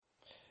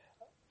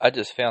I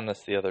just found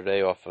this the other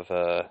day off of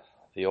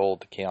the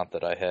old account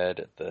that I had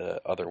at the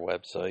other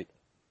website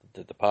that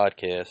did the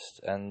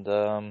podcast, and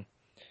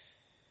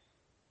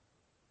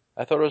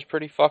I thought it was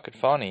pretty fucking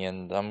funny,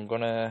 and I'm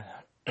gonna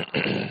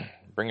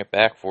bring it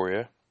back for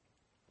you.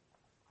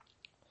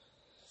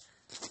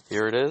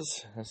 Here it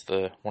is. It's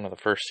one of the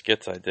first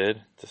skits I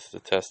did just to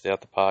test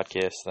out the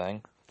podcast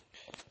thing.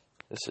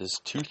 This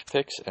is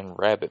Toothpicks and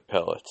Rabbit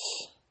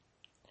Pellets.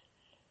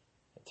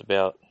 It's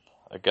about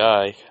a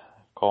guy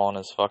calling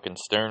his fucking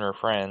stoner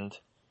friend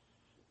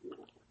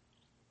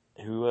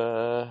who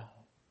had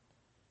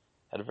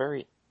a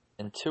very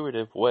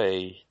intuitive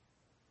way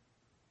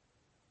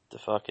to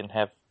fucking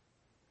have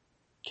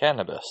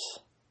cannabis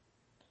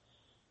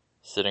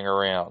sitting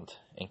around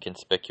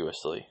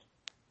inconspicuously.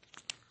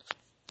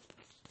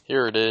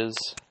 Here it is.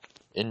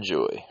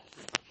 Enjoy.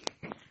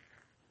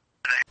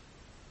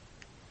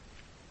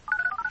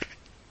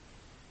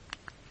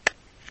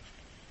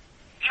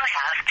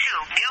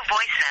 New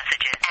voice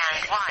messages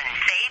and one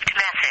saved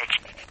message.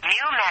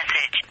 New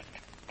message.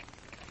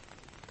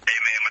 Hey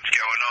man, what's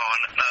going on?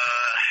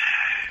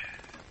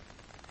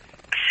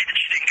 I see that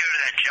you didn't go to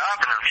that job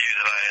interview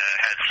that I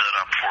had set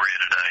up for you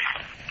today.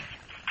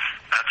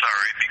 That's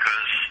alright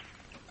because,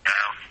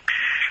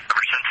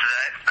 ever since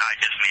that, I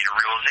just made a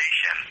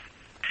realization.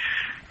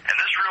 And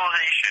this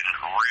realization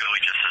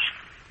really just is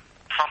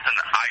something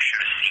that I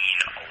should have seen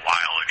a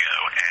while ago,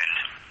 and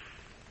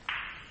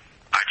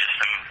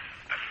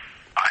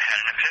I had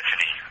an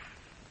epiphany.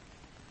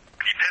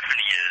 The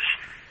epiphany is,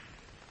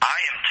 I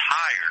am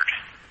tired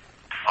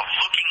of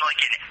looking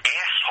like an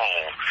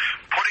asshole,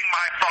 putting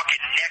my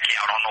fucking neck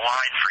out on the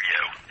line for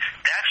you.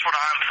 That's what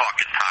I'm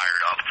fucking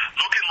tired of.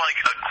 Looking like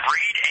a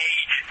grade A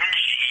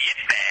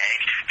shitbag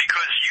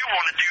because you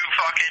want to do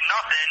fucking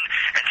nothing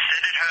and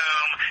sit at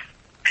home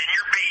in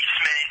your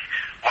basement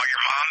while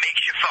your mom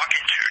makes you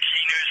fucking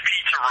Totino's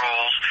pizza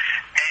rolls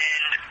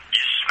and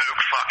you smoke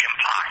fucking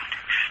pot.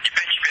 You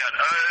bitch about,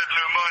 I have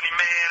no money,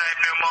 man, I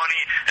have no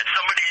money, and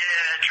somebody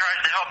tries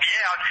to help you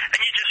out, and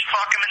you just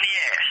fuck them in the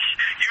ass.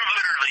 You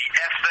literally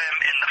F them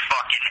in the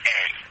fucking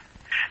A.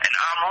 And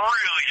I'm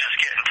really just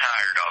getting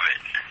tired of it.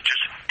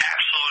 Just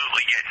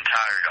absolutely getting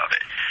tired of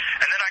it.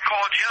 And then I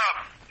called you up.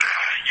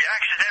 You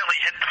accidentally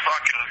hit the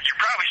fucking,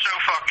 you're probably so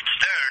fucking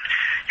stoned,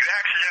 you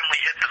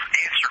accidentally hit the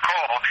answer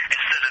call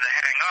instead of the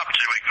hang up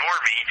to ignore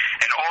me,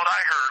 and all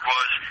I heard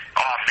was,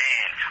 oh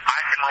man, I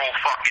can roll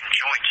fucking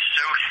joints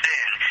so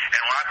thin,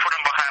 and when I put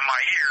them behind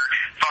my ear,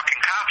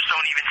 fucking cops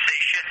don't even say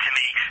shit to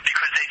me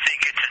because they think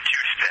it's a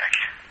toothpick.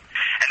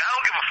 And I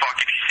don't give a fuck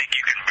if you think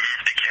you can move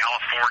to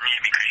California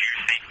because you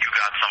think you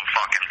got some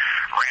fucking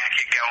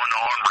racket going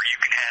on where you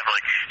can have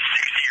like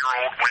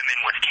 60-year-old women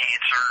with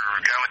cancer or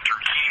going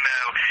through chemo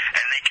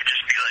and they could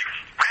just be like,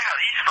 wow,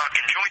 these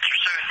fucking joints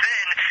are so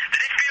thin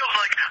that it feels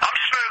like I'm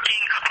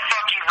smoking a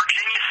fucking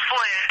Virginia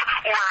Slim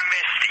or a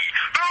Misty.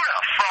 Who the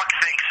fuck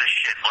thinks of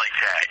shit like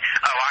that?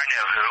 Oh, I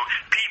know who.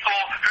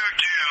 People who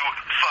do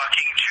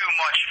fucking too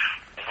much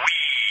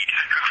weed,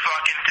 who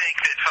fucking think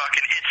that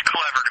fucking it's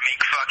clever to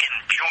make fucking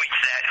joints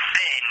that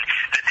thin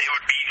that they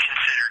would be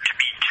considered to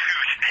be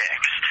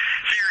toothpicks.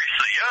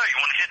 Seriously, you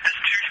want to hit this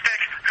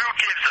toothpick? Who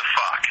gives a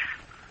fuck?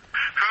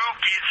 Who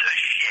gives a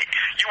shit?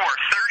 You are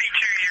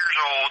 32 years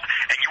old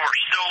and you are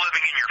still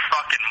living in your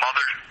fucking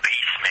mother's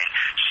basement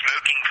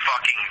smoking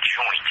fucking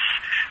joints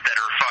that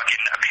are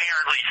fucking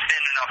apparently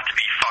thin enough to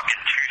be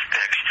fucking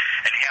toothpicks,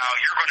 and how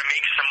you're going to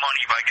make some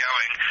money by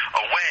going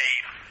away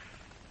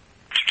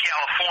to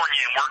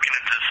California and working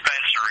at the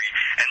dispensary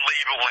and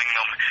labeling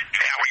them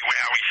Maui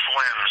Wowie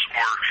Slims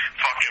or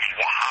fucking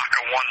Oaxaca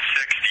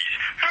 160s.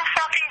 Who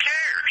fucking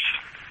cares?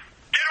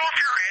 Get off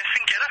your ass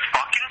and get a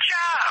fucking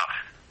job.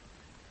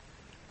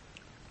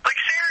 Like,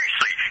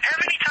 seriously, how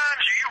many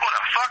times are you going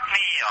to fuck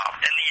me up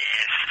in the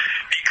ass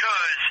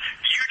because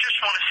you just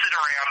want to sit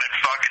around and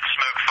fucking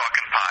smoke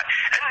fucking pot?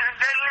 And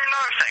then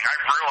another thing, I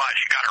realize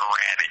you got a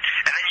rabbit,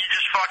 and then you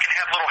just fucking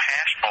have little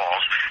hash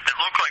balls that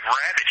look like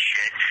rabbit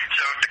shit,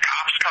 so if the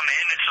cops come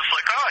in, it's just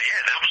like, oh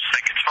yeah, they'll just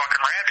think it's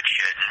fucking rabbit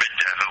shit,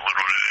 and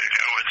little do they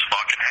know it's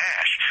fucking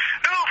hash.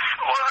 Oof,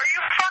 well, are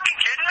you fucking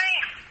kidding me?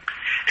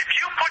 If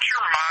you put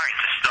your mind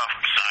to stuff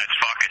besides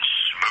fucking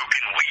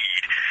smoking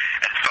weed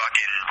and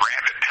fucking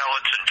rabbit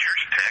pellets and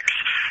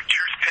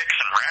toothpicks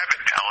and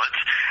rabbit pellets,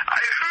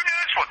 who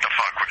knows what the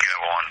fuck would go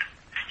on?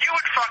 You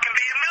would fucking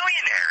be a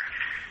millionaire.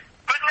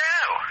 But no,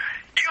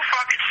 you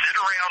fucking sit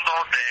around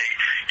all day,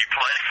 you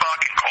play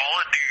fucking Call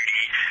of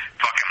Duty,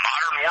 fucking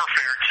Modern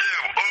Warfare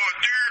 2. Oh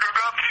dude, I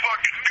got the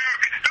fucking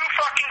nuke. Who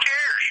fucking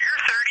cares?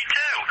 You're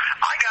 32.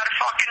 I got a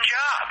fucking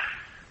job.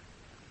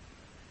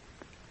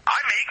 I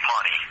make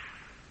money.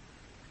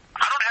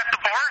 I don't have to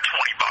borrow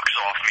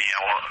 $20 off me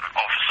off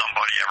of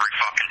somebody every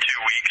fucking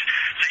 2 weeks.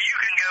 So you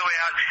can go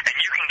out and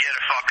you can get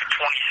a fucking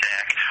 20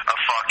 sack of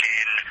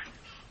fucking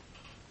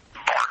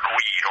bark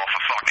weed off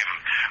of fucking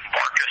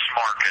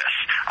Marcus.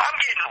 I'm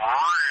getting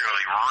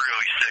really,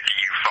 really sick of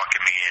you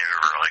fucking being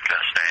over like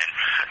this, man.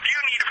 If you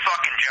need a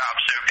fucking job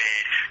so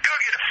bad, go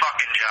get a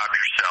fucking job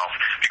yourself,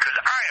 because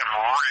I am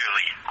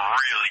really,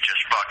 really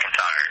just fucking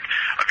tired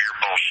of your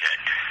bullshit. bullshit.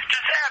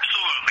 Just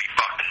absolutely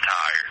fucking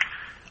tired.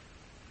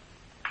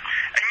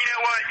 And you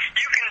know what?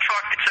 You can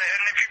fucking say,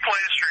 and if you play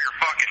this for your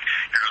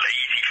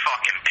lazy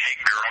fucking pig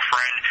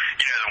girlfriend,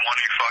 you know, the one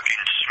who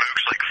fucking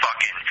smokes like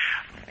fucking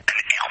an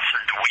ounce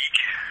a week,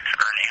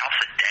 or an ounce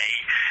a day,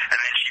 and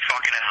then she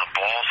fucking has the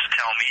balls to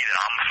tell me that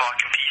I'm a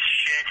fucking piece of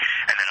shit,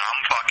 and then I'm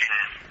fucking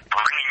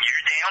bringing you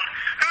down?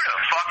 Who the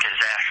fuck is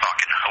that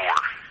fucking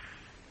whore?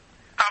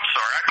 I'm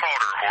sorry, I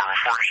called her a whore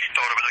before, and she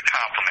thought it was a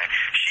compliment.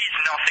 She's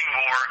nothing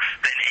more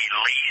than a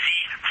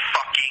lazy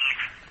fucking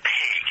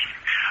pig.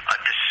 A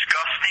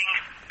disgusting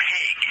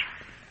pig.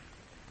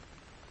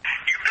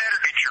 You better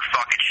get your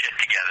fucking shit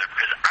together,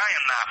 because I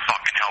am not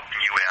fucking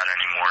helping you out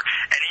anymore.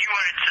 And you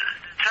wanted to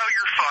tell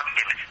your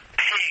fucking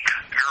pig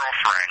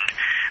girlfriend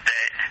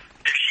that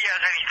if she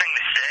has anything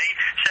to say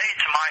it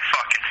to my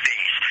fucking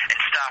face, and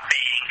stop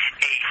being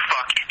a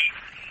fucking...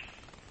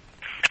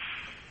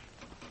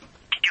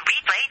 To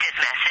replay this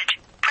message,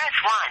 press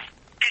 1.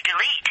 To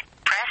delete,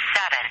 press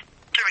 7.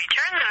 To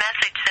return the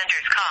message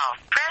sender's call,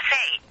 press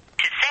 8.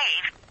 To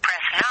save,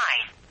 press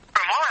 9.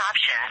 For more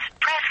options,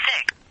 press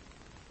 6.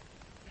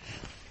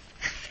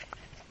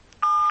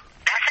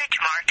 Message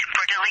marked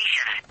for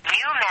deletion.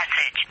 New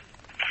message.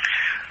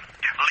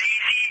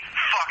 Lazy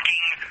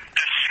fucking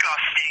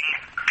disgusting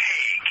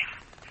pig.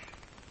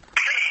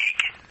 Pig.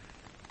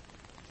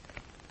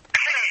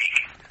 Pig.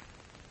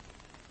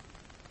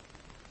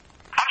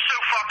 I'm so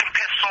fucking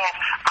pissed off.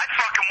 I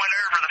fucking went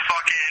over the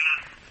fucking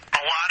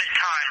allotted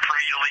time for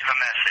you to leave a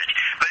message.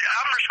 But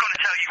I'm just going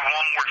to tell you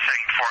one more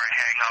thing before I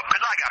hang up,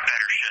 because I got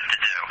better shit to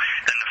do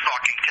than to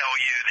fucking tell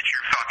you that you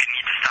fucking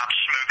need to stop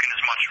smoking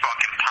as much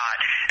fucking pot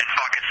and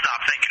fucking stop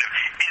thinking of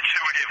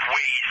intuitive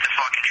ways to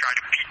fucking try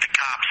to beat the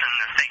cops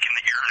into thinking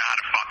that you're not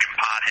a fucking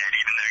pothead,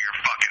 even though your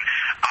fucking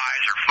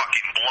eyes are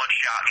fucking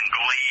bloodshot and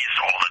glazed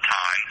all the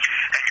time,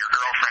 and your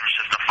girlfriend's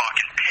just a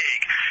fucking pig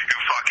who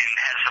fucking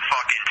has the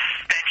fucking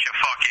stench of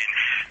fucking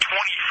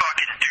 20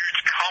 fucking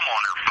dudes cum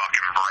on her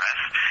fucking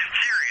breath.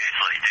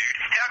 Seriously, dude,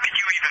 how could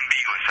you even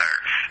be with her?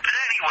 But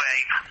anyway,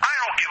 I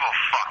don't give a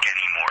fuck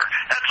anymore.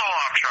 That's all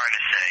I'm trying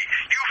to say.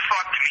 You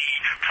fucked me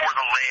for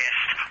the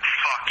last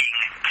fucking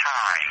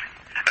time.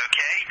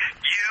 Okay?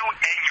 You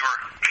and your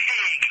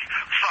pig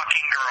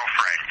fucking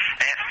girlfriend.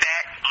 That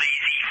fat,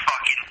 lazy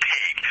fucking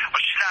pig.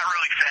 Well, she's not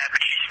really fat,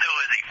 but she still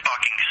is a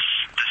fucking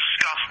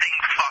disgusting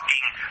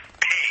fucking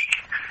pig.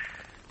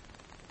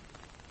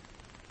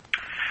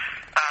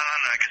 I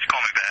don't know, I guess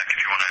call me back if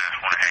you want to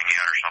hang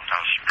out or something. I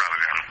was probably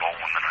going to bowl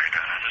one tonight.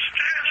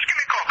 Just give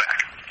me a call back.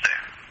 See ya.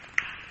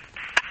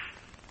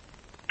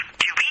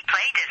 To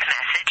replay this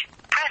message,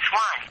 press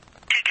 1.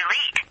 To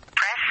delete,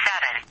 press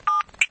 7.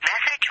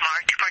 Message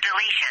marked for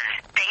deletion.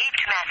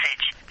 Saved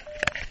message.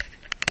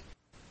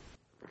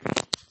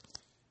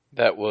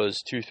 That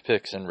was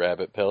Toothpicks and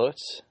Rabbit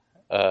Pellets.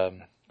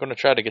 Going to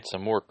try to get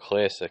some more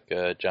classic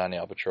Johnny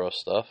Albatross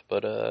stuff,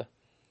 but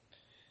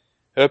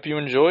hope you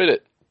enjoyed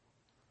it.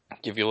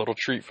 Give you a little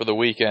treat for the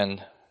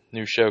weekend.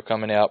 New show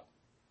coming out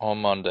on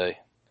Monday.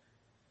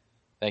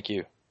 Thank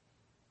you.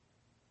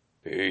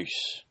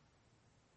 Peace.